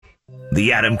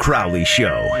The Adam Crowley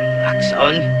Show. Wax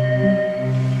on.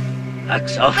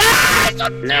 Wax off.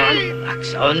 No.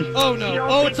 Wax on. Oh, no.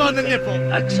 Oh, it's on the nipple.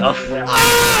 Wax off.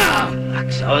 Ah!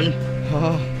 Wax on.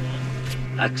 Oh.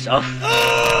 Wax off.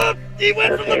 Oh, he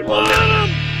went from the bottom.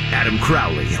 Adam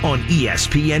Crowley on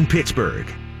ESPN Pittsburgh.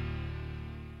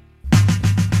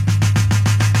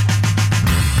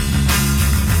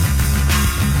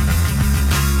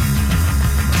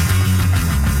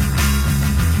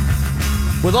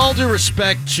 With all due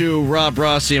respect to Rob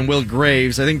Rossi and Will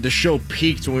Graves, I think the show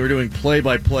peaked when we were doing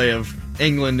play-by-play of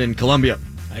England and Colombia.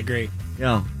 I agree.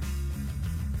 Yeah.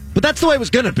 But that's the way it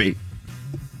was going to be.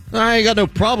 I got no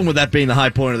problem with that being the high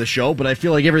point of the show, but I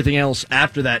feel like everything else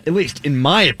after that, at least in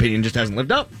my opinion, just hasn't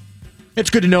lived up.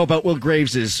 It's good to know about Will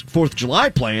Graves' 4th of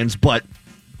July plans, but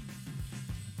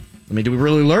I mean, do we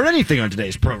really learn anything on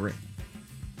today's program?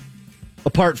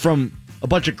 Apart from a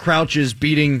bunch of crouches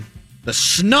beating the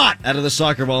snot out of the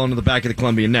soccer ball into the back of the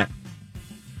Colombian net.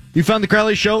 You found the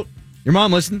Crowley Show? Your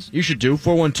mom listens. You should too.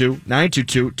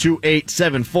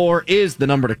 412-922-2874 is the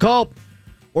number to call.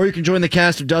 Or you can join the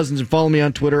cast of dozens and follow me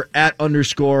on Twitter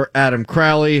 @_Adam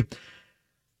Crowley.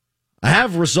 I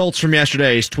have results from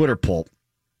yesterday's Twitter poll.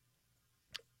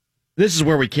 This is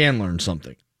where we can learn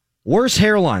something. Worst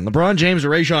hairline, LeBron James or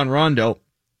Rajon Rondo?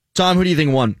 Tom, who do you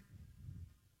think won?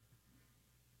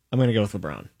 I'm going to go with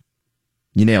LeBron.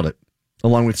 You nailed it,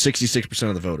 along with 66%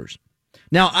 of the voters.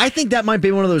 Now, I think that might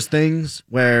be one of those things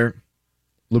where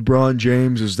LeBron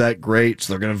James is that great,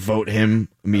 so they're going to vote him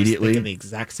immediately. I was thinking the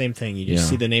exact same thing. You just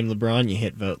see the name LeBron, you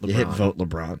hit vote LeBron. You hit vote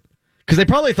LeBron. Because they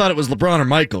probably thought it was LeBron or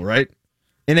Michael, right?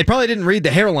 And they probably didn't read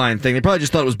the hairline thing. They probably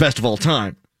just thought it was best of all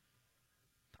time.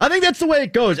 I think that's the way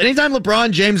it goes. Anytime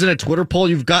LeBron James in a Twitter poll,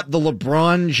 you've got the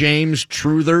LeBron James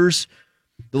truthers,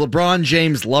 the LeBron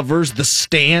James lovers, the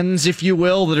stans, if you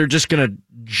will, that are just going to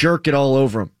jerk it all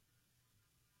over him.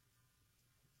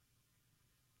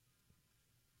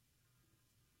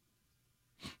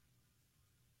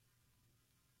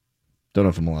 Don't know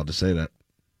if I'm allowed to say that.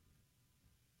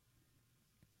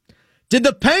 Did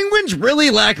the Penguins really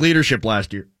lack leadership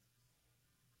last year?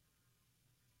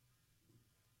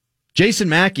 Jason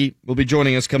Mackey will be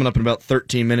joining us coming up in about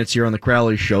 13 minutes here on the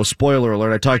Crowley Show. Spoiler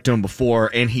alert, I talked to him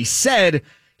before, and he said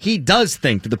he does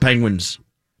think that the Penguins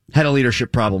had a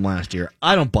leadership problem last year.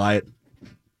 I don't buy it.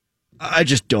 I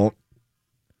just don't.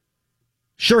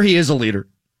 Sure, he is a leader.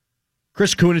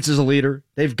 Chris Kunitz is a leader.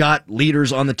 They've got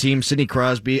leaders on the team. Sidney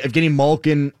Crosby. Evgeny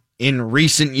Malkin in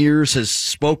recent years has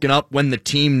spoken up when the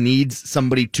team needs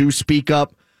somebody to speak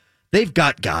up. They've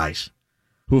got guys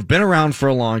who have been around for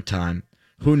a long time,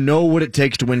 who know what it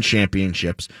takes to win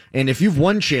championships. And if you've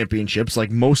won championships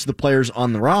like most of the players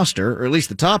on the roster, or at least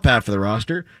the top half of the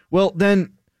roster, well,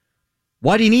 then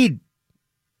why do you need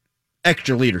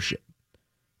extra leadership?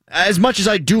 As much as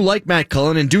I do like Matt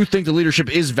Cullen and do think the leadership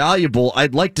is valuable,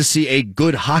 I'd like to see a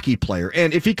good hockey player.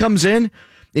 And if he comes in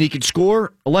and he can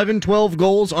score 11, 12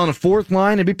 goals on a fourth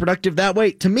line and be productive that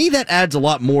way, to me that adds a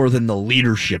lot more than the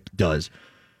leadership does.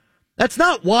 That's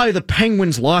not why the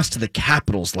Penguins lost to the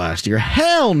Capitals last year.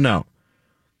 Hell no.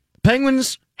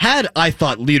 Penguins had, I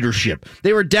thought, leadership.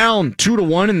 They were down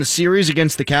 2-1 in the series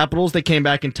against the Capitals. They came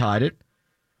back and tied it.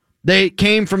 They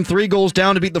came from 3 goals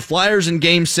down to beat the Flyers in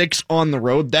Game 6 on the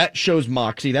road. That shows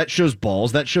moxie. That shows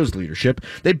balls. That shows leadership.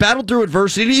 They battled through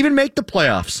adversity to even make the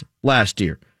playoffs last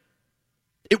year.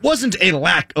 It wasn't a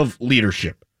lack of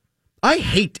leadership. I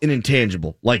hate an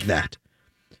intangible like that.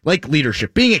 Like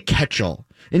leadership, being a catch-all.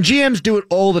 And GMs do it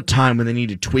all the time when they need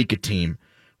to tweak a team.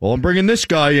 Well, I'm bringing this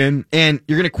guy in, and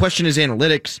you're going to question his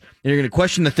analytics, and you're going to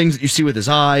question the things that you see with his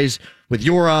eyes, with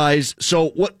your eyes. So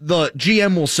what the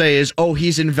GM will say is, oh,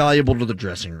 he's invaluable to the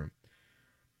dressing room.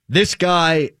 This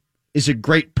guy is a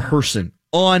great person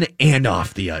on and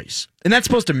off the ice. And that's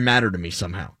supposed to matter to me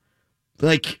somehow.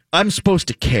 Like, I'm supposed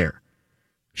to care.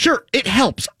 Sure, it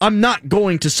helps. I'm not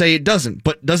going to say it doesn't,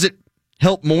 but does it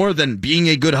help more than being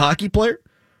a good hockey player?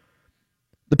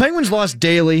 The Penguins lost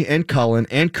Daly and Cullen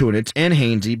and Kunitz and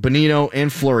Hainsey, Bonino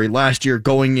and Fleury last year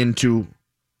going into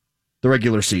the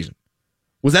regular season.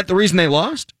 Was that the reason they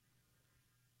lost?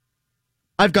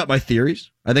 I've got my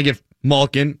theories. I think if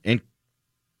Malkin and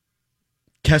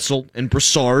Kessel and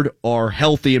Brassard are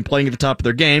healthy and playing at the top of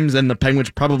their games, then the Penguins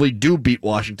probably do beat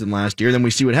Washington last year. Then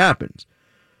we see what happens.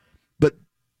 But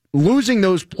losing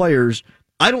those players,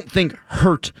 I don't think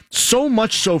hurt so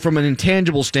much so from an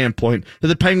intangible standpoint that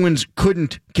the Penguins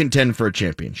couldn't contend for a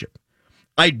championship.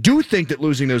 I do think that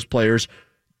losing those players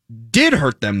did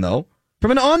hurt them, though, from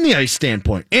an on-the-ice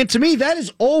standpoint. And to me, that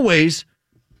is always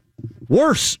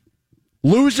worse.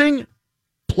 Losing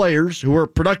players who are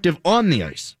productive on the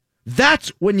ice. That's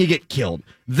when you get killed.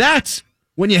 That's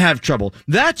when you have trouble.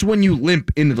 That's when you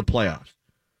limp into the playoffs.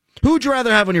 Who'd you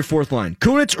rather have on your fourth line,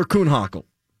 Kunitz or Kuhnhackl?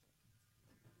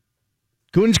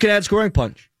 Kunitz can add scoring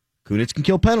punch. Kunitz can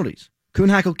kill penalties.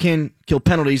 Kuhnhackl can kill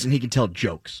penalties, and he can tell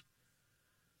jokes.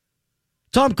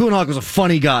 Tom Kuhnhackl is a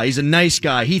funny guy. He's a nice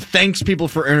guy. He thanks people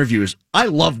for interviews. I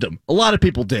loved him. A lot of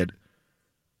people did.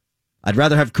 I'd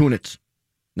rather have Kunitz.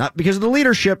 Not because of the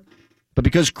leadership, but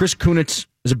because Chris Kunitz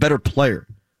is a better player.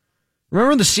 Remember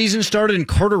when the season started and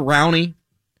Carter Rowney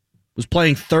was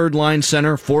playing third-line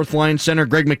center, fourth-line center?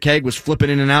 Greg McKegg was flipping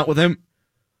in and out with him.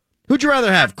 Who'd you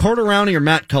rather have, Carter Rowney or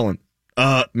Matt Cullen?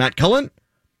 Matt Cullen?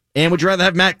 And would you rather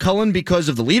have Matt Cullen because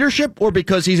of the leadership or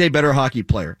because he's a better hockey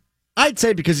player? I'd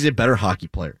say because he's a better hockey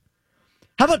player.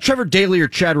 How about Trevor Daley or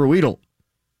Chad Ruedel?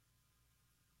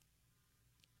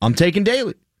 I'm taking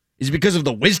Daley. Is it because of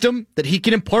the wisdom that he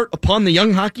can impart upon the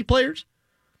young hockey players?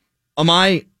 Am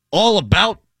I all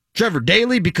about Trevor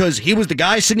Daley because he was the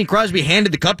guy Sidney Crosby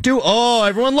handed the cup to? Oh,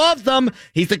 everyone loves them.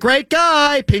 He's the great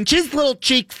guy. Pinch his little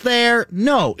cheeks there.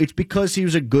 No, it's because he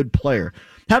was a good player.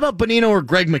 How about Bonino or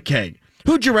Greg McKegg?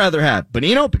 Who'd you rather have?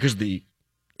 Bonino because of the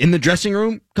in the dressing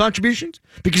room contributions?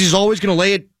 Because he's always going to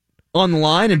lay it on the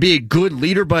line and be a good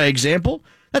leader by example?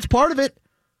 That's part of it.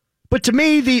 But to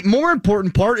me, the more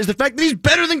important part is the fact that he's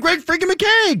better than Greg freaking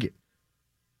McKegg.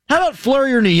 How about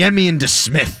Fleury or Niemi and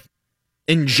DeSmith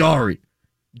and Jari?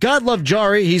 God love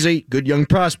Jari. He's a good young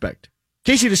prospect.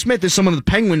 Casey DeSmith is someone the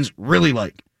Penguins really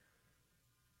like.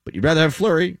 But you'd rather have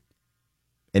Fleury.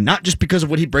 And not just because of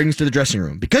what he brings to the dressing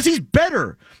room. Because he's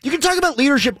better. You can talk about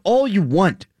leadership all you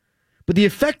want. But the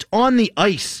effect on the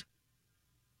ice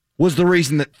was the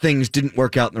reason that things didn't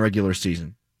work out in the regular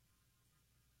season.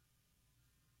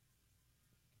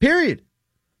 Period.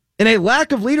 And a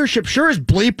lack of leadership sure as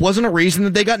bleep wasn't a reason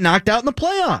that they got knocked out in the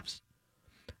playoffs.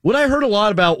 What I heard a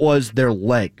lot about was their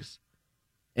legs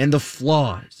and the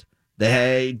flaws.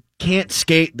 They can't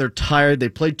skate. They're tired. They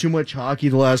played too much hockey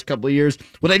the last couple of years.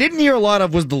 What I didn't hear a lot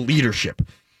of was the leadership.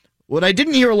 What I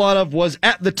didn't hear a lot of was,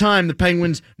 at the time, the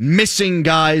Penguins missing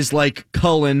guys like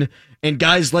Cullen and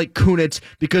guys like Kunitz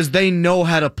because they know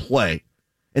how to play.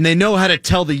 And they know how to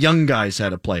tell the young guys how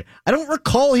to play. I don't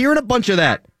recall hearing a bunch of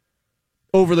that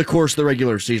over the course of the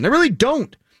regular season. I really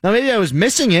don't. Now, maybe I was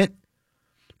missing it,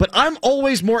 but I'm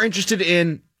always more interested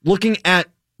in looking at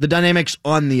the dynamics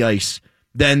on the ice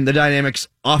than the dynamics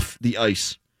off the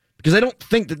ice. Because I don't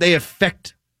think that they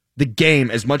affect the game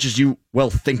as much as you, well,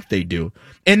 think they do.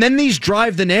 And then these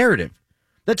drive the narrative.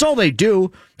 That's all they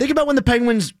do. Think about when the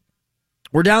Penguins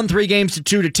were down 3-2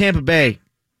 to Tampa Bay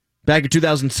back in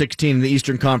 2016 in the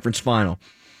Eastern Conference Final.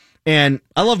 And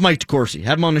I love Mike DeCourcy.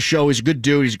 Have him on the show. He's a good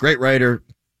dude. He's a great writer.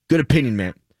 Good opinion,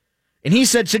 man. And he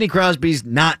said Sidney Crosby's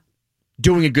not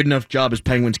doing a good enough job as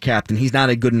Penguins captain. He's not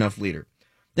a good enough leader.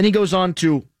 Then he goes on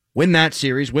to win that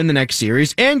series, win the next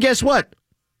series, and guess what?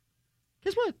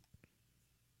 Guess what?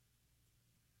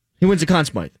 He wins the Conn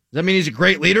Smythe. Does that mean he's a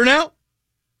great leader now?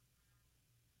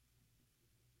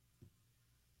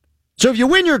 So if you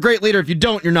win, you're a great leader. If you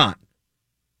don't, you're not.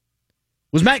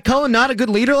 Was Matt Cullen not a good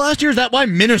leader last year? Is that why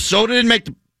Minnesota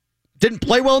didn't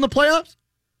play well in the playoffs?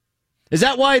 Is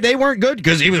that why they weren't good?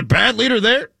 Because he was a bad leader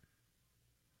there?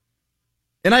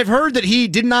 And I've heard that he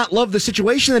did not love the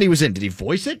situation that he was in. Did he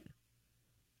voice it?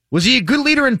 Was he a good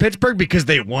leader in Pittsburgh because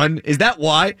they won? Is that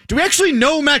why? Do we actually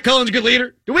know Matt Cullen's a good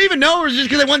leader? Do we even know, or is it just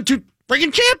because they won 2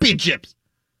 freaking championships?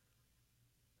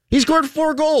 He scored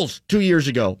 4 goals 2 years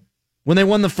ago when they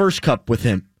won the first cup with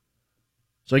him.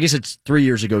 So I guess it's 3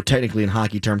 years ago, technically in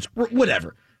hockey terms.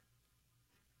 Whatever.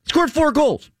 Scored 4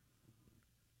 goals.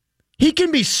 He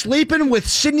can be sleeping with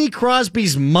Sidney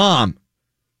Crosby's mom.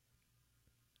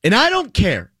 And I don't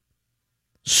care.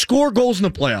 Score goals in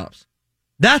the playoffs.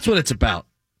 That's what it's about.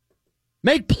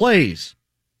 Make plays.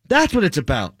 That's what it's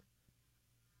about.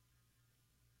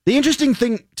 The interesting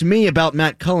thing to me about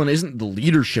Matt Cullen isn't the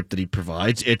leadership that he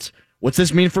provides. It's, what's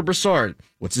this mean for Brassard?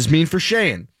 What's this mean for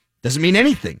Sheahan? Doesn't mean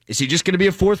anything. Is he just going to be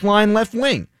a fourth-line left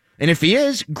wing? And if he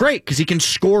is, great, because he can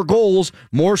score goals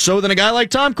more so than a guy like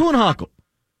Tom Kuhnhackl.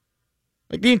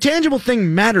 Like, the intangible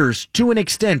thing matters to an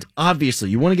extent,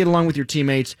 obviously. You want to get along with your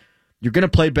teammates. You're going to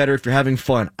play better if you're having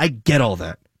fun. I get all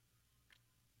that.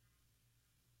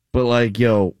 But, like,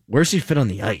 yo, where's he fit on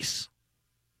the ice?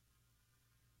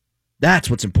 That's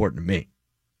what's important to me.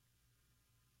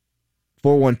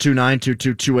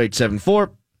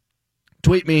 412-922-2874.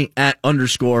 Tweet me at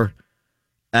 _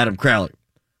 Adam Crowley.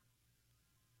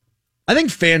 I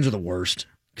think fans are the worst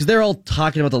because they're all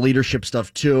talking about the leadership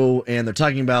stuff too, and they're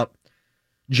talking about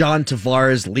John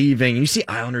Tavares leaving. And you see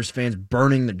Islanders fans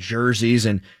burning the jerseys,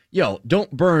 and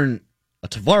don't burn a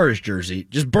Tavares jersey.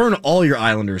 Just burn all your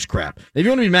Islanders crap. If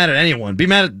you want to be mad at anyone, be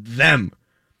mad at them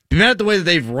Be mad at the way that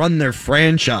they've run their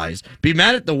franchise. Be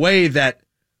mad at the way that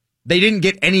they didn't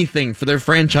get anything for their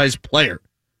franchise player.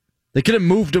 They could have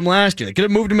moved him last year. They could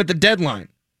have moved him at the deadline.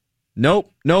 Nope,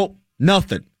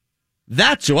 nothing.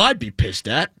 That's who I'd be pissed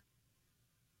at.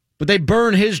 But they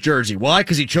burn his jersey. Why?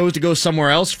 Because he chose to go somewhere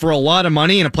else for a lot of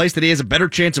money in a place that he has a better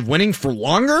chance of winning for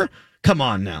longer? Come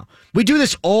on now. We do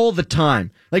this all the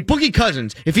time. Like Boogie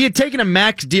Cousins, if he had taken a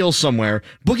max deal somewhere,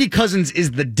 Boogie Cousins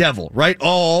is the devil, right? Oh,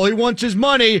 all he wants is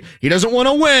money. He doesn't want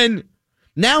to win.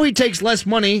 Now he takes less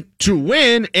money to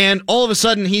win, and all of a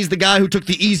sudden he's the guy who took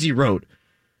the easy road.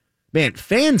 Man,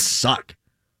 fans suck.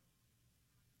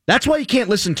 That's why you can't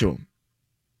listen to him.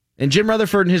 And Jim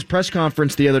Rutherford in his press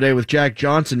conference the other day with Jack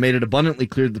Johnson made it abundantly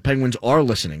clear that the Penguins are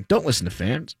listening. Don't listen to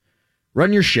fans.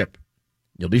 Run your ship.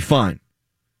 You'll be fine.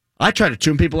 I try to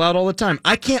tune people out all the time.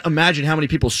 I can't imagine how many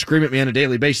people scream at me on a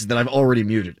daily basis that I've already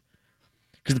muted.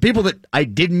 Because the people that I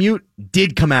did mute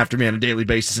did come after me on a daily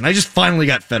basis, and I just finally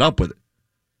got fed up with it.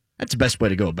 That's the best way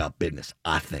to go about business,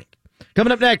 I think.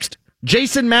 Coming up next,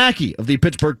 Jason Mackey of the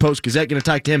Pittsburgh Post-Gazette. Going to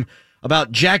talk to him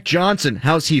about Jack Johnson.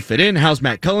 How's he fit in? How's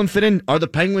Matt Cullen fit in? Are the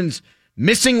Penguins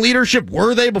missing leadership?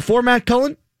 Were they before Matt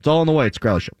Cullen? It's all on the way. It's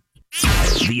Crowley Show.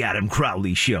 The Adam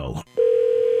Crowley Show.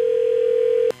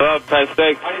 Penn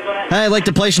State. Hey, I'd like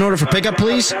to place an order for pickup,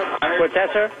 please. What's that,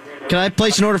 sir? Can I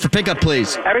place an order for pickup,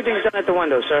 please? Everything's done at the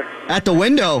window, sir. At the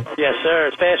window? Yes, sir.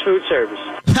 It's fast food service.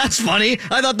 That's funny.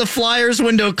 I thought the Flyers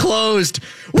window closed.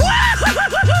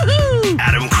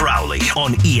 Adam Crowley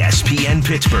on ESPN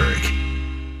Pittsburgh.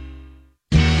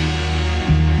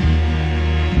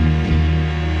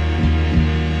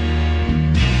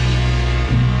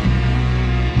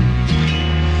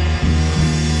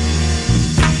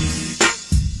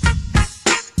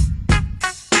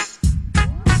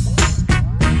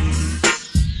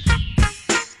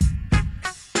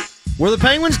 Were the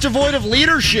Penguins devoid of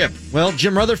leadership? Well,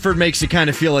 Jim Rutherford makes it kind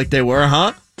of feel like they were,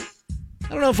 huh? I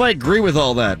don't know if I agree with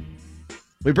all that.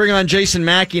 We bring on Jason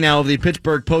Mackey now of the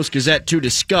Pittsburgh Post-Gazette to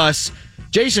discuss.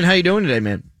 Jason, how you doing today,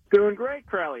 man? Doing great,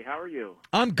 Crowley. How are you?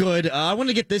 I'm good. I want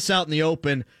to get this out in the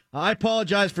open. I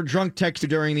apologize for drunk texting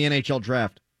during the NHL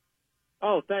draft.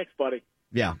 Oh, thanks, buddy.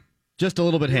 Yeah, just a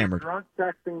little bit hammered. Drunk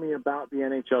texting me about the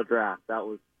NHL draft. That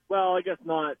was, well, I guess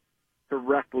not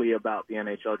directly about the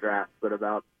NHL draft, but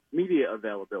about media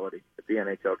availability at the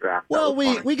NHL draft. Well,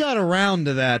 we got around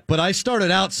to that, but I started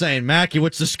out saying, Mackey,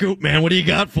 what's the scoop, man? What do you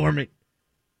got for me?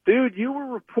 Dude, you were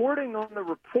reporting on the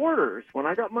reporters. When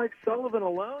I got Mike Sullivan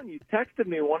alone, you texted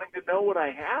me wanting to know what I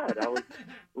had. I was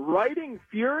writing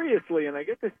furiously, and I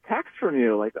get this text from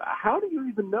you. Like, how do you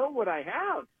even know what I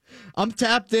have? I'm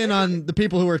tapped in on the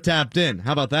people who are tapped in.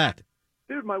 How about that?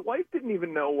 Dude, my wife didn't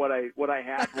even know what I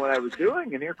had and what I was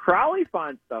doing, and here Crowley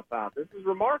finds stuff out. This is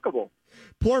remarkable.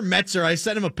 Poor Metzer, I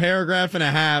sent him a paragraph and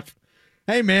a half.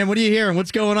 Hey, man, what are you hearing?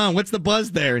 What's going on? What's the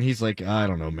buzz there? And he's like, I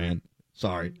don't know, man.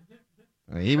 Sorry.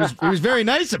 He was very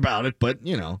nice about it, but,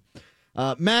 you know.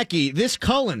 Mackey, this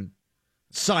Cullen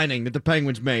signing that the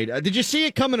Penguins made, did you see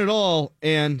it coming at all?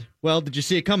 And, well, did you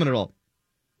see it coming at all?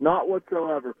 Not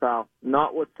whatsoever, pal.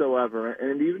 Not whatsoever.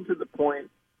 And even to the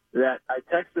point that I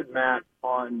texted Matt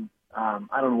on,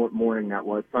 I don't know what morning that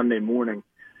was, Sunday morning,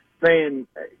 saying,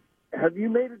 have you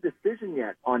made a decision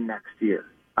yet on next year?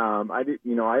 I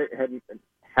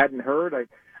hadn't heard.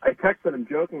 I texted him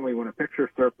jokingly when a picture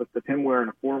surfaced of him wearing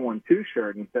a 412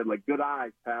 shirt and said, like, good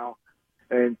eyes, pal.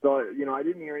 And so, I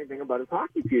didn't hear anything about his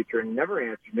hockey future, and he never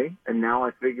answered me. And now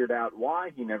I figured out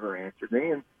why he never answered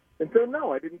me. And so,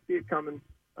 no, I didn't see it coming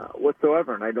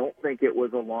whatsoever. And I don't think it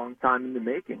was a long time in the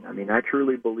making. I mean, I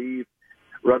truly believe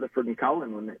Rutherford and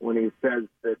Cullen when he says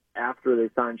that after they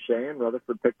signed Sheahan,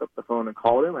 Rutherford picked up the phone and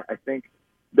called him. I think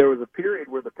there was a period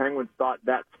where the Penguins thought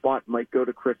that spot might go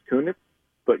to Chris Kunitz,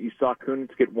 but you saw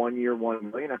Kunitz get 1 year,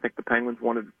 $1 million. I think the Penguins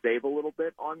wanted to save a little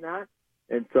bit on that.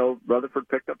 And so Rutherford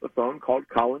picked up the phone, called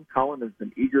Cullen. Cullen has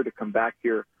been eager to come back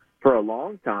here for a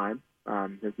long time.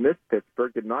 Has missed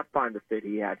Pittsburgh, did not find the fit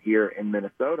he had here in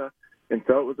Minnesota. And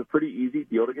so it was a pretty easy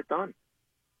deal to get done.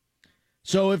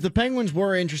 So if the Penguins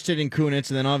were interested in Kunitz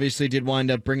and then obviously did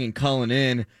wind up bringing Cullen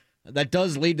in, that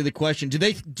does lead to the question, do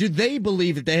they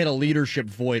believe that they had a leadership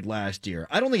void last year?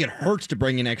 I don't think it hurts to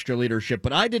bring in extra leadership,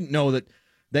 but I didn't know that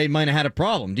they might have had a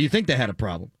problem. Do you think they had a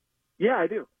problem? Yeah, I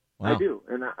do. Wow. I do.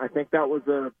 And I think that was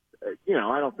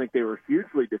I don't think they were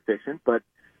hugely deficient, but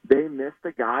they missed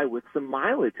a guy with some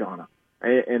mileage on him.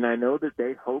 And I know that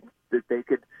they hoped that they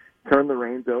could turn the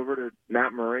reins over to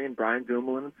Matt Murray and Brian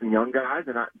Dumoulin and some young guys.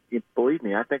 And believe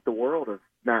me, I think the world of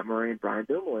Matt Murray and Brian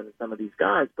Dumoulin and some of these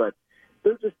guys, but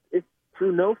it's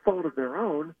through no fault of their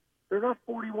own. They're not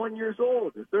 41 years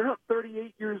old. They're not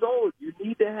 38 years old. You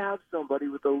need to have somebody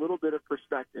with a little bit of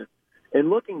perspective. And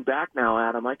looking back now,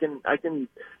 Adam, I can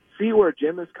see where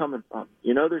Jim is coming from.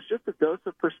 You know, there's just a dose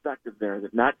of perspective there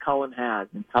that Matt Cullen has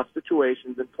in tough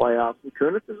situations in playoffs, and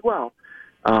Kunis as well.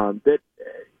 That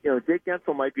Jake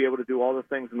Gensel might be able to do all the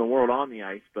things in the world on the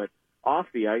ice, but off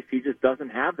the ice, he just doesn't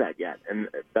have that yet, and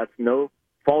that's no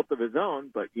fault of his own.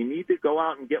 But you need to go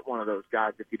out and get one of those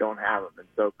guys if you don't have them. And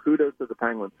so, kudos to the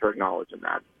Penguins for acknowledging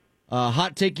that.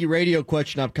 Hot takey radio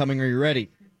question upcoming. Are you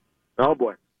ready? Oh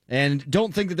boy. And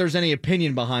don't think that there's any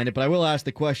opinion behind it, but I will ask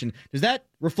the question. Does that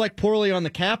reflect poorly on the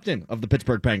captain of the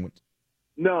Pittsburgh Penguins?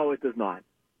 No, it does not.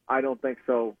 I don't think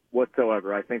so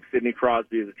whatsoever. I think Sidney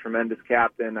Crosby is a tremendous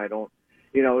captain.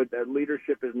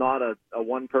 Leadership is not a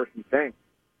one-person thing.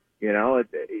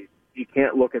 You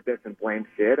can't look at this and blame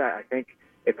Sid. I think,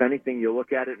 if anything, you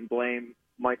look at it and blame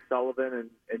Mike Sullivan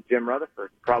and Jim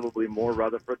Rutherford, probably more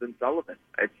Rutherford than Sullivan.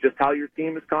 It's just how your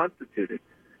team is constituted.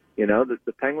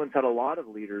 The Penguins had a lot of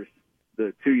leaders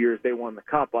the 2 years they won the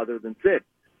Cup other than Sid.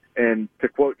 And to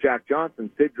quote Jack Johnson,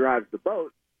 Sid drives the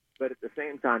boat, but at the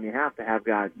same time you have to have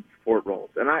guys in support roles.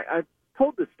 And I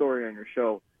told this story on your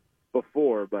show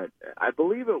before, but I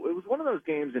believe it was one of those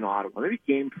games in Ottawa, maybe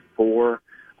game 4.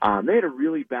 They had a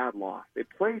really bad loss. They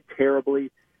played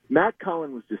terribly. Matt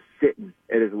Cullen was just sitting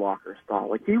at his locker stall.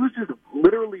 Like, he was just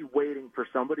literally waiting for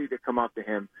somebody to come up to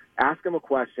him, ask him a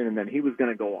question, and then he was going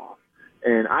to go off.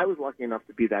 And I was lucky enough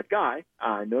to be that guy.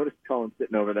 I noticed Cullen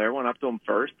sitting over there, went up to him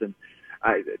first, and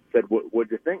I said, what'd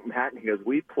you think, Matt? And he goes,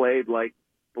 we played like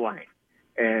blank,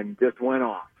 and just went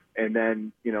off. And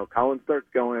then, Cullen starts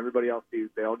going, everybody else sees,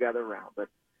 they all gather around. But,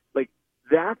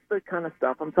 that's the kind of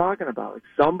stuff I'm talking about.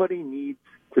 Somebody needs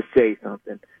to say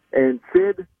something. And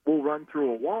Sid will run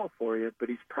through a wall for you, but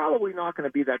he's probably not going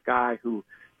to be that guy who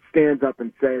stands up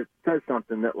and says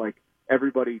something that,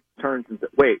 everybody turns and says,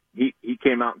 wait, he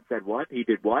came out and said what? He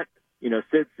did what?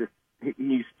 Sid's just,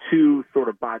 he's too sort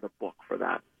of by the book for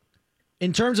that.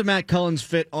 In terms of Matt Cullen's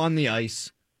fit on the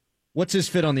ice, what's his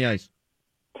fit on the ice?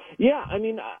 Yeah,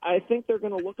 I think they're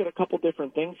going to look at a couple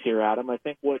different things here, Adam. I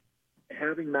think what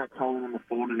having Matt Cullen on the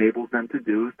phone enables them to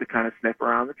do is to kind of sniff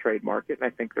around the trade market, and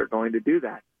I think they're going to do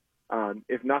that.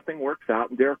 If nothing works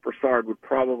out, Derek Brassard would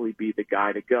probably be the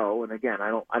guy to go. And again,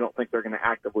 I don't think they're going to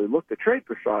actively look to trade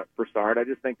Brassard. I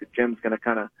just think that Jim's going to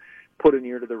kind of put an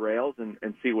ear to the rails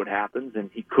and see what happens, and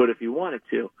he could if he wanted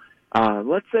to.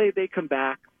 Let's say they come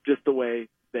back just the way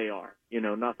they are.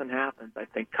 Nothing happens. I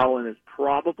think Cullen is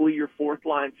probably your fourth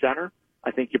line center.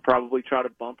 I think you probably try to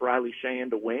bump Riley Shea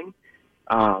into wing.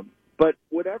 But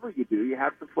whatever you do, you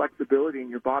have some flexibility in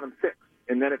your bottom six.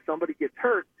 And then if somebody gets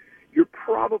hurt, you're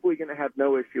probably going to have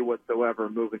no issue whatsoever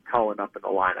moving Cullen up in the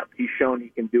lineup. He's shown he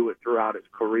can do it throughout his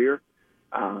career.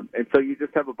 And so you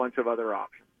just have a bunch of other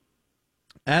options.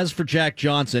 As for Jack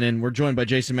Johnson, and we're joined by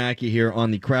Jason Mackey here on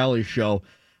the Crowley Show,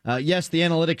 yes, the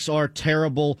analytics are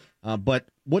terrible, but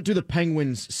what do the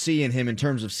Penguins see in him in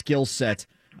terms of skill set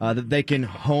that they can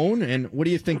hone, and what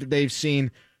do you think that they've seen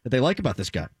that they like about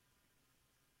this guy?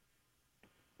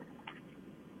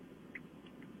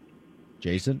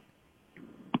 Jason?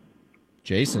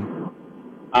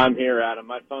 I'm here, Adam.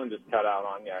 My phone just cut out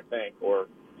on you, I think, or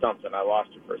something. I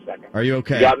lost you for a second. Are you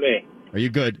okay? You got me. Are you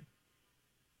good?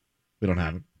 We don't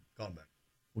have him. Call him back.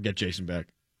 We'll get Jason back.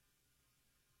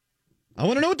 I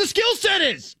want to know what the skill set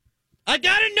is. I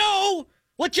got to know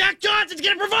what Jack Johnson's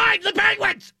going to provide to the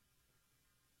Penguins.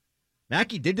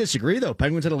 Mackey did disagree, though.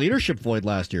 Penguins had a leadership void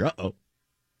last year.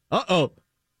 Uh-oh.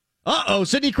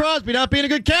 Sidney Crosby not being a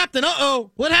good captain.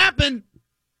 Uh-oh. What happened?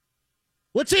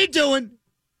 What's he doing?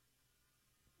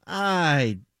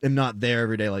 I am not there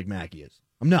every day like Mackey is.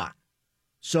 I'm not.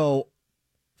 So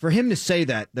for him to say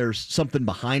that, there's something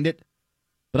behind it.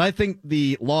 But I think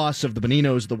the loss of the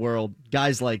Boninos of the world,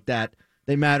 guys like that,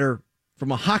 they matter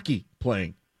from a hockey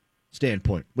playing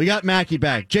standpoint. We got Mackey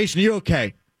back. Jason, are you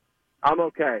okay? I'm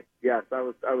okay. Yes, I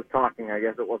was talking. I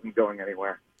guess it wasn't going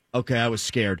anywhere. Okay, I was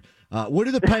scared. What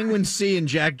do the Penguins see in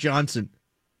Jack Johnson?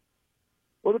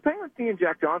 Well, the Penguins see in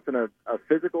Jack Johnson a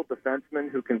physical defenseman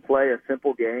who can play a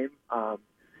simple game.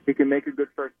 He can make a good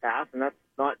first pass, and that's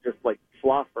not just like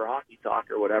fluff or hockey talk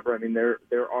or whatever. I mean, there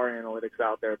are analytics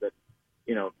out there that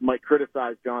might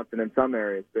criticize Johnson in some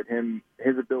areas, but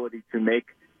his ability to make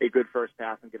a good first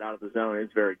pass and get out of the zone is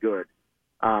very good.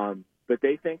 But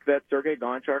they think that Sergei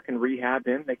Gonchar can rehab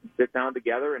him. They can sit down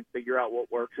together and figure out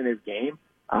what works in his game.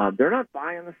 They're not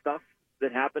buying the stuff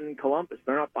that happened in Columbus.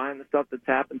 They're not buying the stuff that's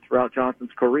happened throughout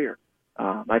Johnson's career.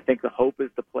 I think the hope is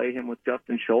to play him with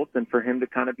Justin Schultz and for him to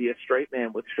kind of be a straight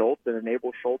man with Schultz and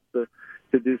enable Schultz to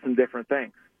do some different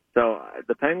things. So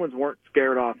the Penguins weren't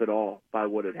scared off at all by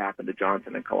what had happened to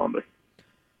Johnson in Columbus.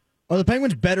 Are the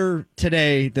Penguins better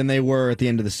today than they were at the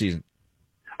end of the season?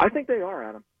 I think they are,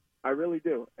 Adam. I really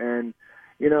do. And,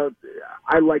 you know,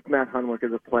 I like Matt Hunwick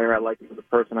as a player. I like him as a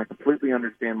person. I completely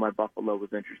understand why Buffalo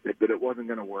was interested, but it wasn't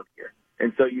going to work here.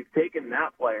 And so you've taken that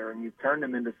player and you've turned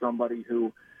him into somebody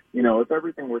who, you know, if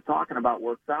everything we're talking about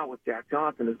works out with Jack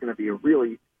Johnson, is going to be a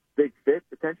really big fit,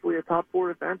 potentially a top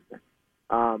four defenseman.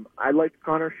 I liked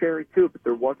Connor Sherry too, but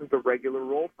there wasn't a regular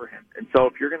role for him. And so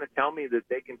if you're going to tell me that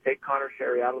they can take Connor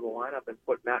Sherry out of the lineup and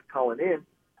put Matt Cullen in,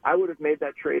 I would have made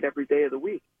that trade every day of the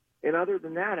week. And other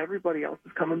than that, everybody else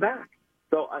is coming back.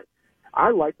 So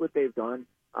I like what they've done.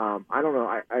 I don't know.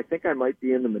 I think I might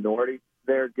be in the minority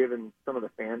there, given some of the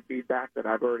fan feedback that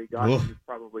I've already gotten. You've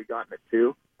probably gotten it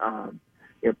too.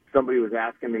 If somebody was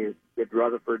asking me, did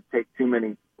Rutherford take too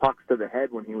many pucks to the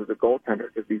head when he was a goaltender,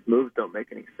 because these moves don't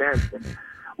make any sense. And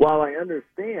while I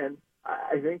understand,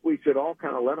 I think we should all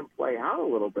kind of let him play out a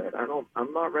little bit.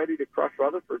 I'm not ready to crush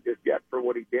Rutherford just yet for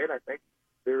what he did. I think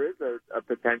there is a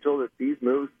potential that these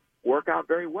moves work out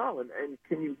very well. And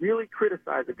can you really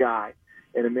criticize a guy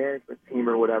in a management team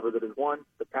or whatever that has won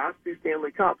the past 2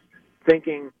 Stanley Cups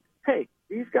thinking, hey,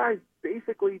 these guys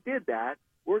basically did that.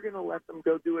 We're going to let them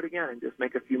go do it again and just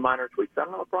make a few minor tweaks. I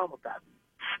don't have a problem with that.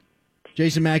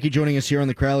 Jason Mackey joining us here on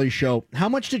the Crowley Show. How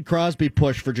much did Crosby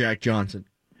push for Jack Johnson?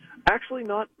 Actually,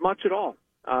 not much at all,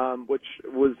 which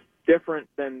was different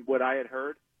than what I had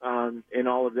heard in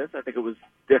all of this. I think it was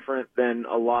different than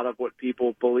a lot of what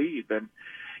people believe. And,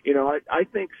 you know, I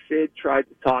think Sid tried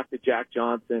to talk to Jack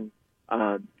Johnson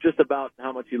just about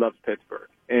how much he loves Pittsburgh.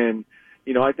 And,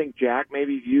 you know, I think Jack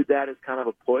maybe viewed that as kind of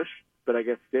a push, but I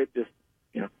guess Sid just,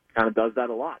 you know, kind of does that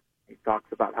a lot. He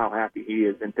talks about how happy he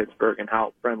is in Pittsburgh and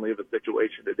how friendly of a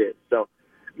situation it is. So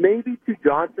maybe to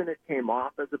Johnson it came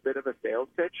off as a bit of a sales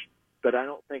pitch, but I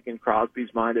don't think in Crosby's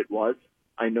mind it was.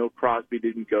 I know Crosby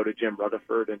didn't go to Jim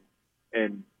Rutherford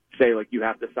and say, like, you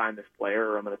have to sign this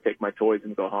player or I'm going to take my toys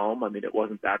and go home. I mean, it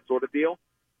wasn't that sort of deal.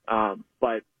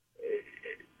 But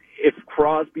if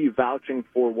Crosby vouching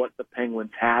for what the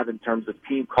Penguins have in terms of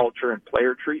team culture and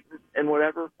player treatment and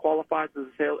whatever qualifies as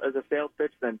a sales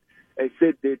pitch, then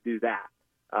Sid did do that.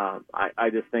 I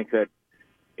just think that,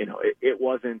 you know, it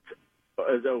wasn't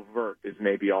as overt as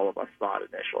maybe all of us thought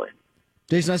initially.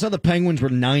 Jason, I saw the Penguins were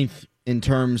 9th in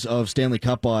terms of Stanley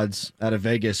Cup odds out of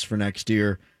Vegas for next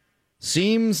year.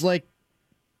 Seems like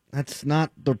that's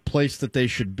not the place that they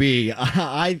should be.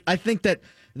 I think that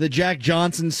the Jack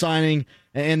Johnson signing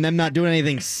and them not doing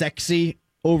anything sexy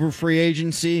over free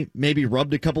agency maybe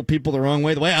rubbed a couple people the wrong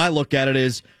way. The way I look at it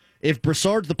is, if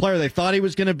Brassard's the player they thought he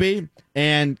was going to be,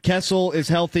 and Kessel is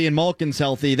healthy and Malkin's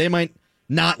healthy, they might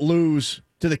not lose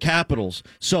to the Capitals.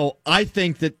 So I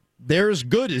think that they're as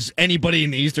good as anybody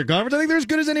in the Eastern Conference. I think they're as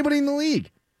good as anybody in the league.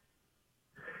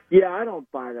 Yeah, I don't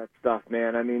buy that stuff,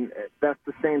 man. I mean, that's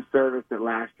the same service that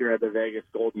last year at the Vegas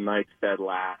Golden Knights fed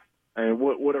last. I mean,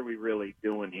 what are we really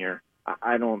doing here?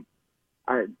 I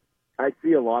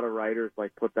see a lot of writers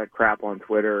like put that crap on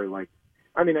Twitter. Like,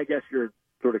 I mean, I guess you're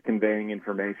sort of conveying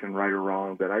information right or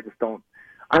wrong, but I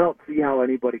don't see how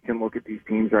anybody can look at these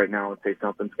teams right now and say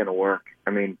something's going to work. I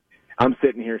mean, I'm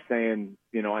sitting here saying,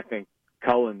 you know, I think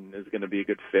Cullen is going to be a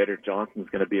good fit or Johnson's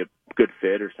going to be a good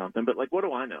fit or something, but like, what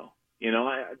do I know? You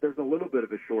know, there's a little bit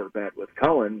of a short bet with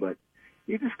Cullen, but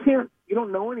you just can't, you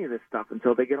don't know any of this stuff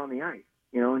until they get on the ice.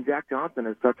 You know, and Jack Johnson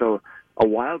is such a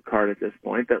wild card at this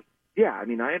point that, yeah, I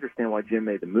mean, I understand why Jim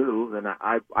made the move, and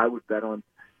I would bet on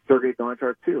Sergei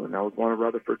Gonchar too, and that was one of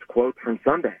Rutherford's quotes from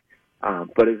Sunday.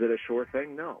 But is it a sure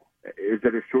thing? No. Is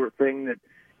it a sure thing that,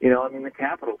 you know, I mean, the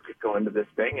Capitals could go into this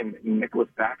thing, and Nicholas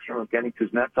Backstrom, Evgeny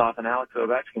Kuznetsov, and Alex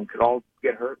Ovechkin could all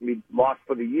get hurt and be lost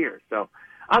for the year. So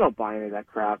I don't buy any of that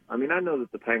crap. I mean, I know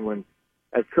that the Penguins,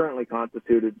 as currently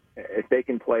constituted, if they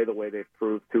can play the way they've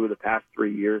proved 2 of the past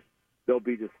 3 years, they'll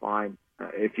be just fine.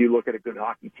 If you look at a good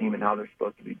hockey team and how they're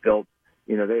supposed to be built,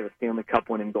 you know, they have a Stanley Cup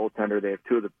winning goaltender. They have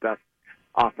 2 of the best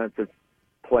offensive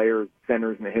players,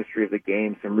 centers in the history of the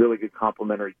game, some really good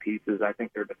complementary pieces. I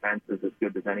think their defense is as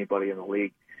good as anybody in the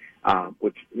league,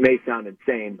 which may sound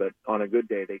insane, but on a good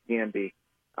day they can be.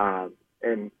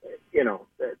 And, you know,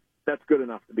 that's good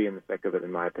enough to be in the thick of it,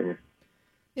 in my opinion.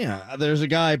 Yeah, there's a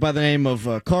guy by the name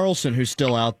of Carlson who's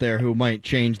still out there who might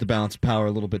change the balance of power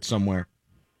a little bit somewhere.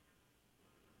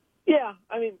 Yeah,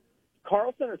 I mean,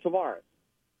 Carlson or Tavares?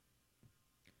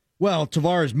 Well,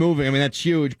 Tavares moving, I mean, that's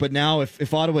huge, but now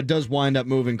if Ottawa does wind up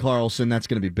moving Carlson, that's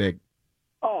going to be big.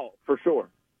 Oh, for sure.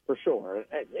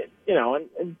 You know,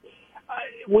 and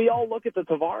we all look at the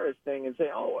Tavares thing and say,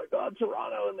 oh, my God,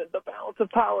 Toronto, and the balance of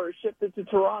power is shifted to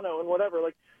Toronto and whatever.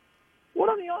 Like, what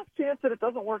on the off chance that it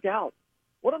doesn't work out?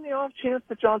 what on the off chance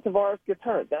that John Tavares gets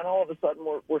hurt? Then all of a sudden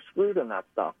we're screwed in that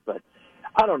stuff. But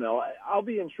I don't know. I'll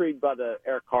be intrigued by the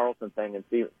Erik Karlsson thing and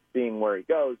seeing where he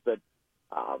goes. But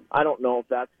I don't know if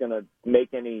that's going to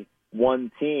make any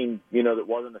one team, that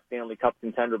wasn't a Stanley Cup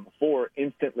contender before,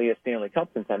 instantly a Stanley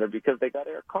Cup contender because they got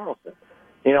Erik Karlsson.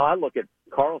 I look at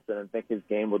Karlsson and think his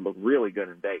game would look really good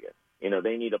in Vegas.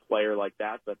 They need a player like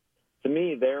that. But to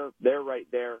me, they're right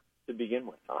there to begin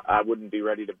with. I wouldn't be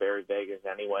ready to bury Vegas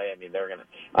anyway. I mean,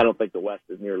 I don't think the West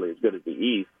is nearly as good as the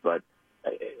East, but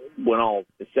when all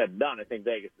is said and done, I think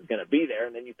Vegas is going to be there.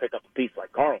 And then you pick up a piece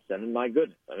like Karlsson, and my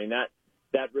goodness, I mean, that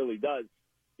really does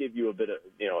give you a bit of,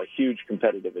 a huge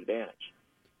competitive advantage.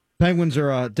 Penguins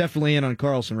are definitely in on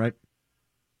Karlsson, right?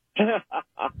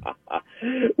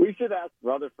 We should ask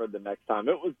Rutherford the next time.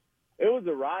 It was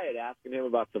a riot asking him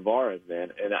about Tavares, man,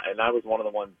 and I was one of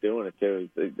the ones doing it too.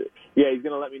 Yeah, he's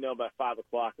going to let me know by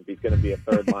 5:00 if he's going to be a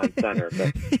third-line center.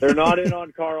 But they're not in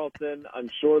on Karlsson. I'm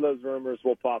sure those rumors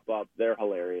will pop up. They're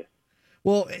hilarious.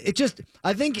 Well,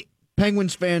 I think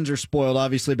Penguins fans are spoiled,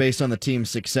 obviously, based on the team's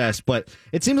success, but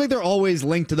it seems like they're always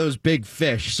linked to those big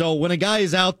fish. So when a guy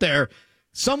is out there,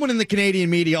 someone in the Canadian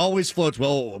media always floats,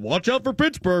 well, watch out for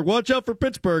Pittsburgh, watch out for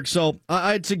Pittsburgh. So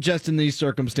I'd suggest in these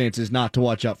circumstances not to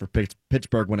watch out for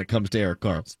Pittsburgh when it comes to Erik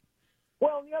Karlsson.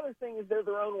 Well, and the other thing is they're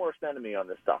their own worst enemy on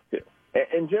this stuff, too.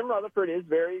 And Jim Rutherford is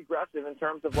very aggressive in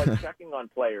terms of, checking on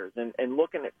players and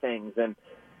looking at things. And,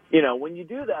 when you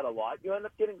do that a lot, you end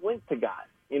up getting linked to guys.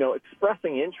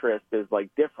 Expressing interest is,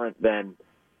 different than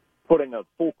putting a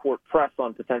full court press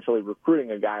on potentially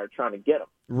recruiting a guy or trying to get him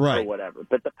or whatever.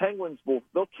 But the Penguins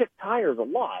they'll kick tires a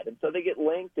lot, and so they get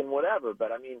linked and whatever.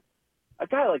 But I mean, a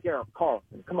guy like Erik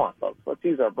Karlsson, come on, folks, let's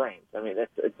use our brains. I mean,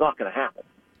 it's not going to happen.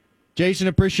 Jason,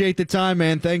 appreciate the time,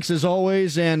 man. Thanks as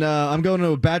always. And I'm going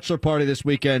to a bachelor party this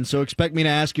weekend, so expect me to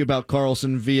ask you about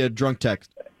Karlsson via drunk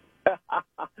text.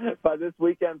 By this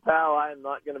weekend, pal, I am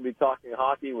not going to be talking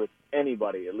hockey with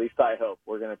anybody. At least I hope.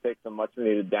 We're going to take some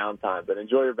much-needed downtime. But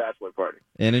enjoy your bachelor party.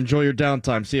 And enjoy your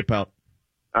downtime. See you, pal.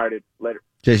 All right, dude. Later.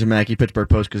 Jason Mackey, Pittsburgh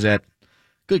Post-Gazette.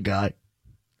 Good guy.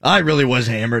 I really was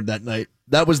hammered that night.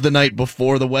 That was the night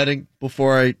before the wedding,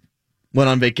 before I went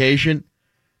on vacation.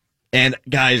 And,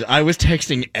 guys, I was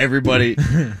texting everybody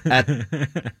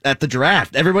at the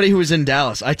draft. Everybody who was in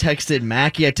Dallas. I texted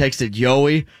Mackey. I texted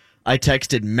Yoey. I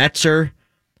texted Metzer.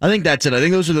 I think that's it. I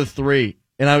think those are the three.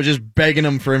 And I was just begging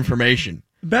them for information.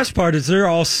 The best part is they're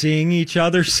all seeing each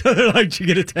other, so they're like, did you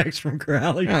get a text from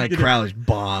Crowley? Crowley's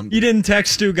bombed. You didn't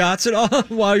text Stu Gatz at all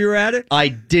while you were at it? I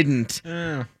didn't.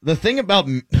 Oh. The thing about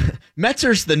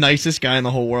Metzer's the nicest guy in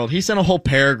the whole world. He sent a whole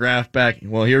paragraph back.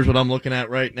 Well, here's what I'm looking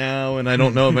at right now, and I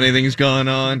don't know if anything's going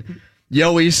on.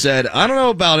 Yoey said, I don't know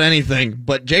about anything,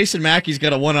 but Jason Mackey's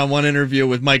got a one-on-one interview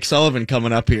with Mike Sullivan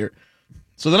coming up here.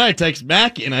 So then I text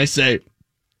Mackey and I say,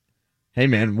 hey,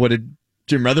 man, what did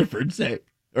Jim Rutherford say?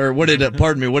 Or what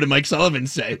did Mike Sullivan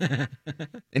say?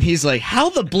 And he's like, how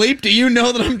the bleep do you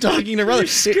know that I'm talking to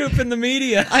Rutherford? You're scooping the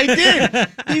media. I did.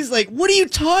 He's like, what are you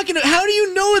talking about? How do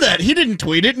you know that? He didn't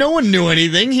tweet it. No one knew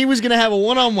anything. He was going to have a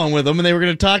one-on-one with him, and they were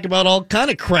going to talk about all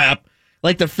kind of crap,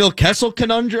 like the Phil Kessel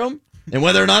conundrum, and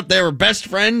whether or not they were best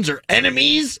friends or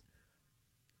enemies.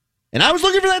 And I was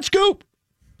looking for that scoop.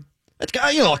 That's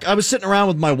guy, look, I was sitting around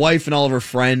with my wife and all of her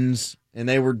friends, and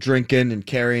they were drinking and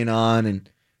carrying on and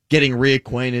getting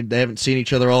reacquainted. They haven't seen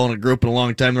each other all in a group in a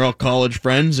long time. They're all college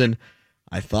friends, and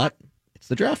I thought, it's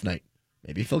the draft night.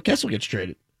 Maybe Phil Kessel gets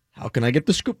traded. How can I get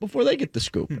the scoop before they get the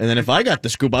scoop? And then if I got the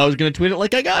scoop, I was going to tweet it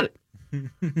like I got it.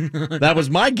 That was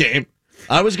my game.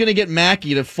 I was going to get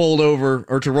Mackey to fold over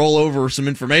or to roll over some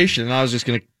information, and I was just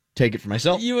going to take it for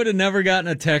myself. You would have never gotten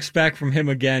a text back from him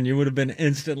again. You would have been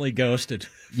instantly ghosted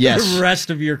for Yes. the rest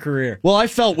of your career. Well, I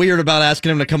felt weird about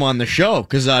asking him to come on the show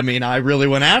because, I really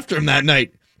went after him that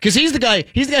night. Because he's the guy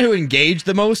who engaged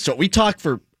the most, so we talked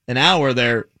for an hour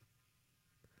there.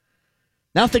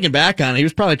 Now thinking back on it, he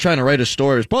was probably trying to write a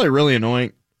story. It was probably really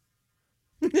annoying.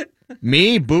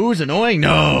 Me? Booze? Annoying?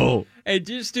 No. Hey,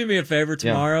 just do me a favor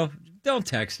tomorrow. Don't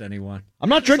text anyone. I'm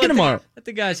not drinking tomorrow. Let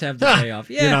the guys have the day off.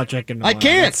 Yeah. You're not drinking tomorrow. I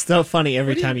can't. It's so funny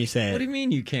every time you say it. What do you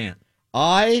mean you can't?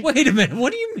 Wait a minute.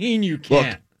 What do you mean you can't?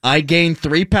 Look, I gained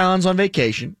 3 pounds on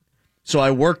vacation. So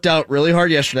I worked out really hard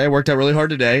yesterday. I worked out really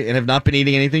hard today and have not been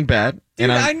eating anything bad.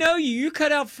 Dude, I know you. You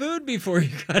cut out food before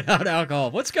you cut out alcohol.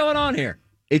 What's going on here?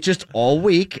 It's just all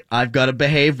week I've got to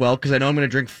behave well because I know I'm going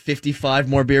to drink 55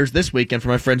 more beers this weekend for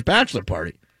my friend's bachelor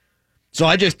party. So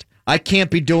I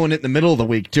can't be doing it in the middle of the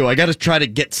week, too. I got to try to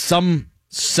get some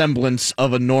semblance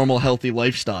of a normal, healthy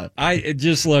lifestyle.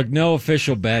 No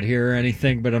official bet here or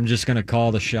anything, but I'm just going to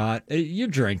call the shot. You're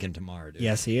drinking tomorrow, dude.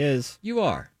 Yes, he is. You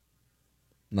are.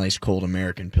 Nice cold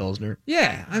American Pilsner.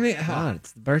 Yeah, I mean, God,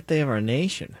 it's the birthday of our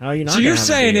nation. How are you not? So gonna you're have a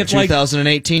saying beer? if, like-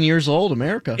 2018 years old,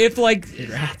 America. if like,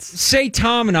 say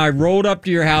Tom and I rolled up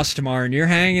to your house tomorrow and you're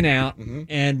hanging out,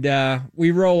 and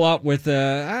we roll up with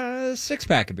a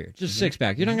 6-pack of beer, just a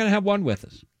 6-pack. You're not going to have one with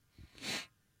us.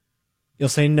 You'll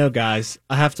say, no, guys,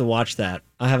 I have to watch that.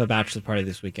 I have a bachelor party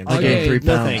this weekend. I gained 3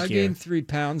 No, pounds. thank I you. gained 3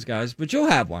 pounds, guys, but you'll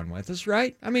have one with us,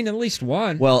 right? I mean, at least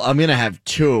one. Well, I'm going to have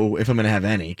 2 if I'm going to have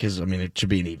any, because, I mean, it should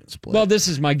be an even split. Well, this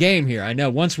is my game here. I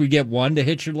know once we get one to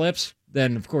hit your lips,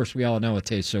 then of course we all know it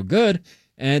tastes so good,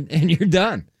 and you're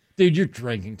done. Dude, you're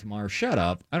drinking tomorrow. Shut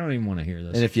up. I don't even want to hear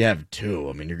this. and if you have 2,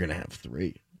 I mean, you're going to have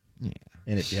 3. Yeah.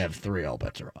 And if you have 3, all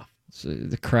bets are off. So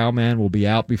the Crow Man will be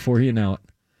out before you know it.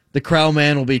 The Crow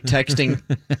Man will be texting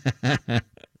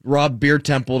Rob Beer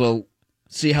Temple to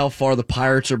see how far the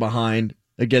Pirates are behind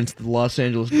against the Los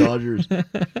Angeles Dodgers.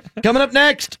 Coming up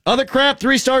next, other crap,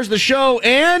 3 stars of the show,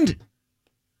 and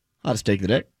hottest take of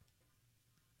the day.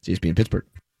 It's ESPN Pittsburgh.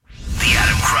 The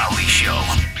Adam Crowley Show.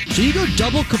 So you go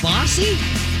double kibasi?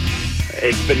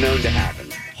 It's been known to happen.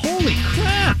 Holy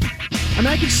crap! I mean,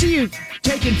 I could see you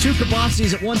taking 2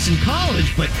 kibasis at once in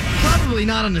college, but probably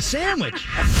not on a sandwich.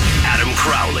 Adam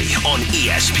Crowley on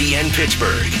ESPN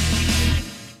Pittsburgh.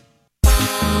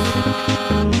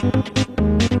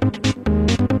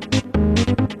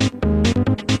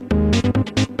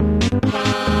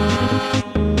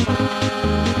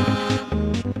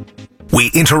 We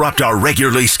interrupt our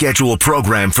regularly scheduled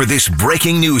program for this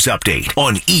breaking news update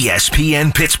on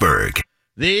ESPN Pittsburgh.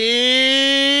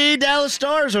 The Dallas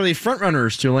Stars are the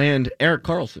frontrunners to land Erik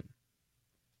Karlsson,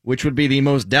 which would be the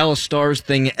most Dallas Stars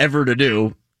thing ever to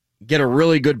do. Get a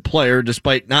really good player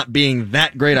despite not being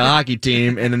that great a hockey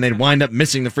team, and then they'd wind up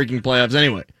missing the freaking playoffs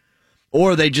anyway.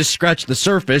 Or they just scratch the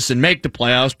surface and make the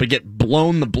playoffs, but get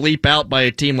blown the bleep out by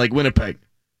a team like Winnipeg.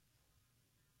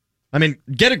 I mean,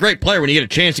 get a great player when you get a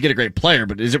chance to get a great player,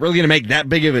 but is it really going to make that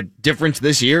big of a difference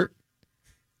this year?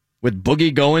 With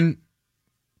Boogie going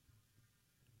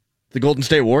the Golden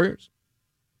State Warriors?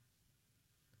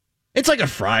 It's like a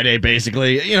Friday,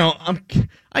 basically. You know,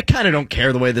 I kind of don't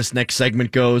care the way this next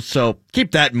segment goes, so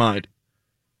keep that in mind.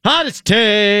 Hottest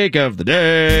take of the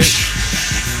day.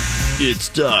 It's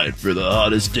time for the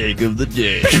hottest take of the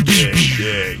day.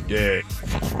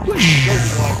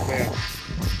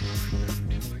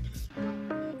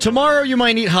 Tomorrow you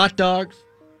might eat hot dogs.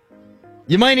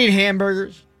 You might eat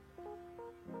hamburgers.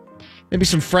 Maybe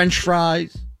some French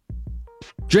fries.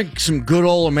 Drink some good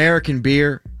old American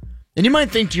beer. And you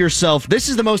might think to yourself, this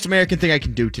is the most American thing I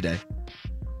can do today.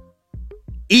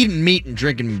 Eating meat and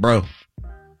drinking bro.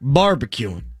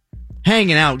 Barbecuing.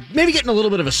 Hanging out. Maybe getting a little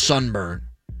bit of a sunburn.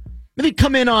 Maybe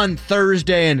come in on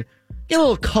Thursday and get a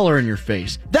little color in your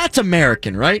face. That's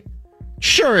American, right?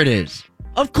 Sure it is.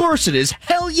 Of course it is.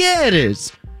 Hell yeah it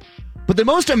is. But the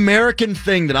most American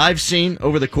thing that I've seen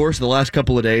over the course of the last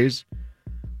couple of days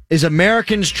is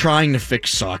Americans trying to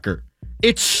fix soccer.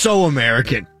 It's so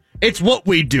American. It's what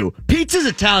we do. Pizza's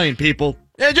Italian, people.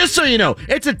 Yeah, just so you know,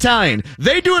 it's Italian.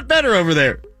 They do it better over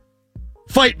there.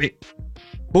 Fight me.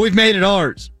 But we've made it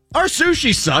ours. Our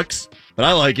sushi sucks, but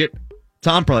I like it.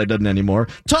 Tom probably doesn't anymore.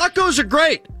 Tacos are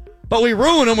great, but we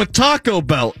ruin them with Taco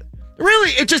Bell.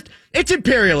 Really, it's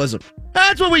imperialism.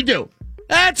 That's what we do.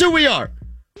 That's who we are.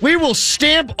 We will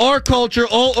stamp our culture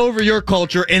all over your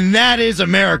culture, and that is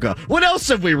America. What else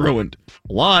have we ruined?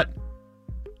 A lot.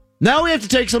 Now we have to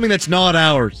take something that's not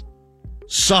ours.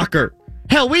 Soccer.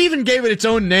 Hell, we even gave it its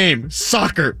own name.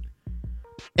 Soccer.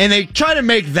 And they try to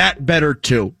make that better,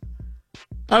 too.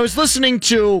 I was listening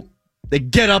to the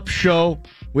Get Up show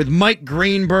with Mike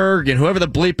Greenberg and whoever the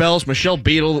bleep else, Michelle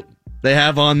Beadle, they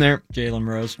have on there. Jalen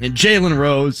Rose. And Jalen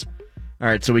Rose. All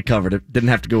right, so we covered it. Didn't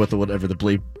have to go with the whatever the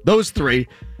bleep. Those 3.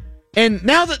 And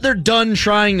now that they're done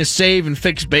trying to save and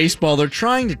fix baseball, they're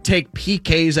trying to take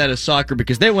PKs out of soccer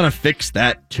because they want to fix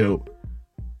that too.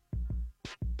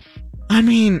 I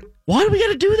mean, why do we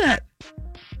got to do that?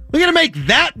 We got to make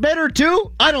that better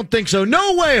too? I don't think so.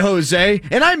 No way, Jose.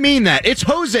 And I mean that. It's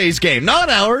Jose's game, not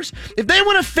ours. If they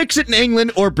want to fix it in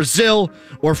England or Brazil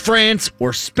or France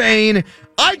or Spain,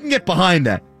 I can get behind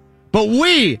that. But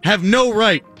we have no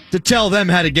right to tell them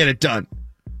how to get it done.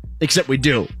 Except we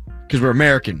do, because we're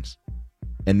Americans.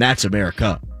 And that's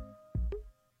America.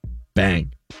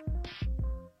 Bang.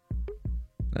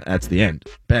 That's the end.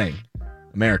 Bang.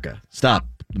 America. Stop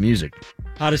the music.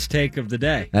 Hottest take of the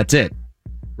day. That's it.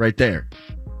 Right there.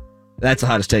 That's the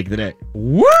hottest take of the day.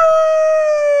 Woo!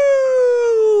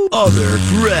 Other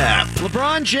crap.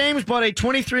 LeBron James bought a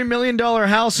 $23 million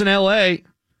house in L.A.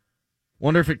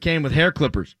 Wonder if it came with hair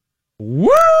clippers. Woo!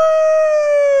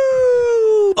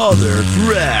 Other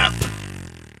crap.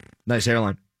 Nice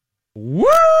hairline. Woo!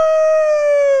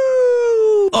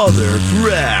 Other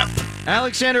crap.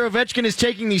 Alexander Ovechkin is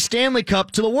taking the Stanley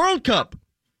Cup to the World Cup,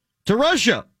 to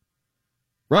Russia.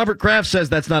 Robert Kraft says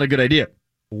that's not a good idea.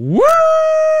 Woo!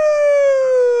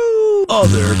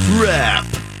 Other crap.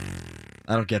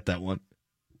 I don't get that one.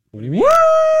 What do you mean? Woo!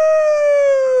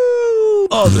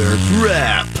 Other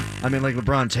crap. I mean, like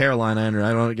LeBron's hairline. I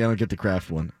don't get the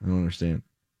Kraft one. I don't understand.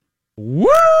 Woo!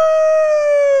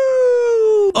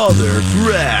 Other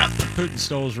crap. Putin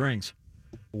stole his rings.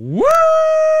 Woo!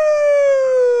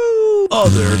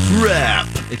 Other crap.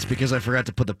 It's because I forgot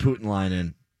to put the Putin line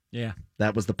in. Yeah.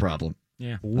 That was the problem.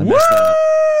 Yeah. I messed that up.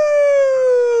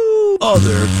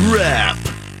 Other crap.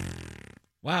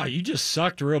 Wow, you just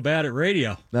sucked real bad at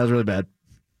radio. That was really bad.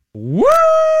 Woo!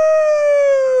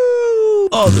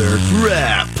 Other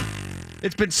crap.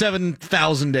 It's been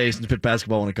 7,000 days since Pitt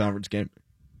basketball won a conference game.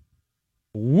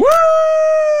 Woo!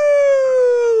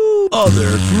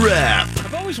 Other crap.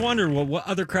 I've always wondered what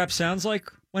other crap sounds like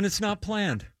when it's not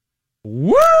planned.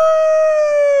 Woo!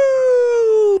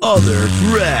 Other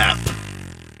crap.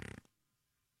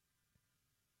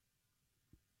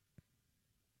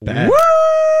 Bad. Woo!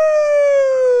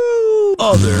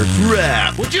 Other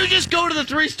crap. Would you just go to the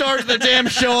 3 stars of the damn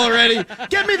show already?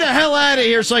 Get me the hell out of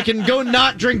here so I can go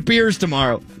not drink beers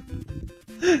tomorrow.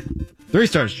 3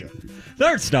 stars, Joe.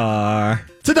 Third star.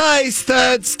 Today's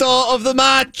third star of the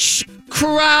match,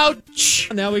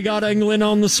 Crouch. Now we got England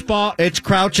on the spot. It's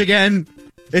Crouch again.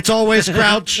 It's always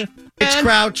Crouch. It's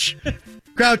Crouch.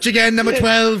 Crouch again, number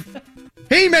 12.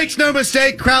 He makes no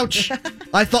mistake, Crouch.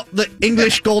 I thought the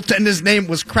English goaltender's name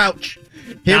was Crouch.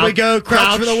 Here Now, we go,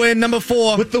 Crouch for the win, number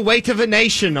 4. With the weight of a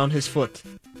nation on his foot.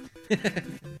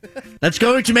 That's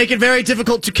going to make it very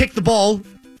difficult to kick the ball.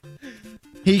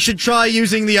 He should try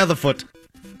using the other foot.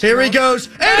 Here he goes.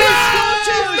 And he's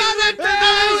done it!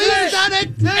 He's done it!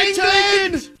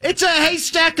 England! It's a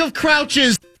haystack of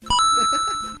Crouches.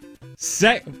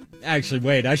 Actually,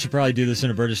 wait, I should probably do this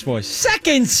in a British voice.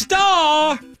 Second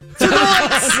star!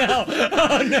 Tonight's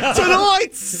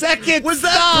second Was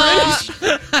that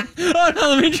British? Hold on,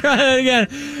 let me try that again.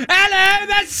 Hello,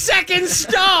 that's second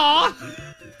star!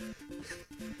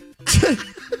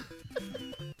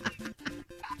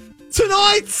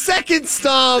 Tonight's second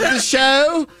star of the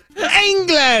show,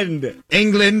 England.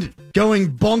 England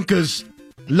going bonkers.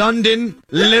 London,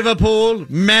 Liverpool,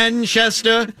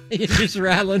 Manchester, You're just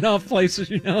rattling off places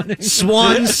you know in England.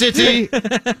 Swan City,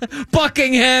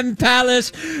 Buckingham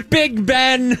Palace, Big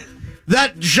Ben.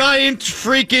 that giant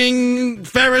freaking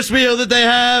Ferris wheel that they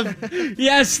have.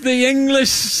 Yes, the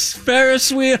English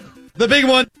Ferris wheel. The big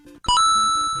one.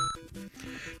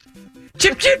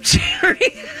 Chip, chip, cherry.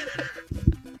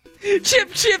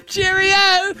 Chip, chip,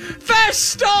 cheerio. First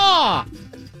star.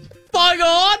 By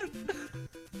God.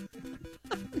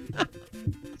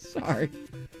 Sorry.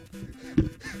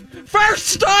 First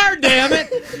star, damn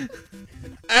it.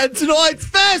 And tonight's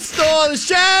first star of the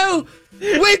show,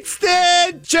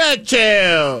 Winston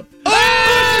Churchill.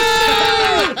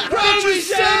 Oh!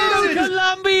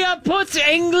 Colombia puts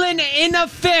England in a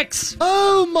fix.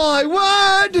 Oh my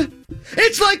word!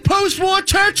 It's like post-war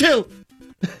Churchill.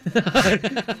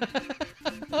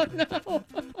 Oh no.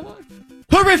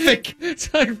 Horrific.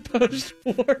 It's like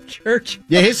post-war church.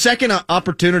 Yeah, his second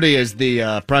opportunity as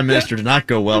the prime minister did not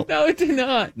go well. No, it did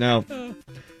not. No.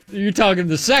 You're talking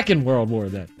the Second World War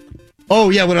then. Oh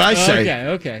yeah, what did I say?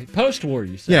 Okay. Post-war,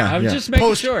 you said. Yeah, I was just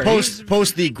making sure.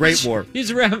 Post the Great War.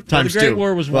 He's around. Times the Great 2.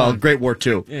 War was well, one. Great War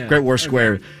 2. Yeah, Great War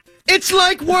squared. It's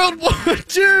like World War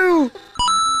II.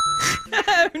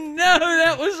 Oh, no,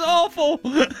 that was awful.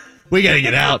 We gotta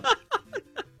get out.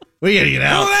 We gotta get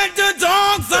out.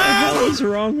 What was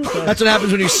wrong with that? That's what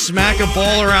happens when you smack a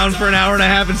ball around for an hour and a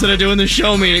half instead of doing the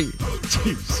show meeting.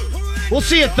 We'll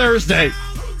see you Thursday.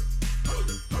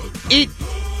 Eat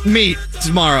meat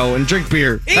tomorrow and drink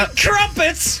beer. Eat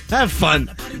crumpets. Have fun.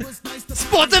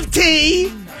 Spot of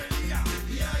tea.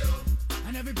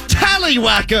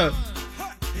 Tallywhacker.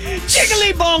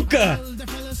 Jiggly bonker.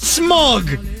 Smog.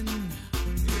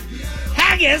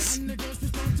 Haggis.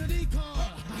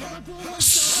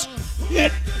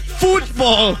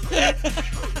 Football.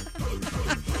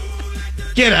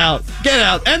 Get out. Get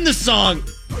out. End the song.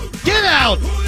 Get out.